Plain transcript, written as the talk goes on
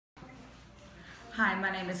Hi,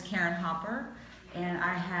 my name is Karen Hopper, and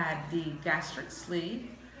I had the gastric sleeve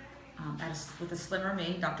with a slimmer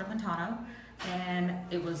me, Dr. Quintano, and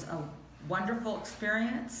it was a wonderful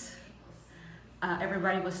experience.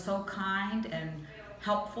 Everybody was so kind and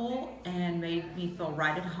helpful and made me feel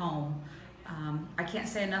right at home. I can't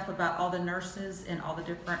say enough about all the nurses and all the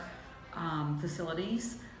different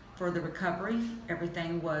facilities for the recovery.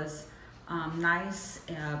 Everything was nice,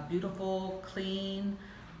 beautiful, clean,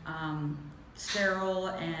 sterile,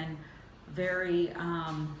 and very,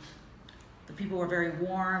 the people were very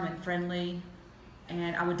warm and friendly.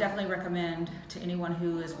 And I would definitely recommend to anyone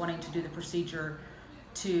who is wanting to do the procedure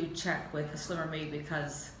to check with a slimmer me,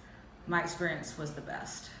 because my experience was the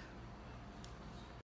best.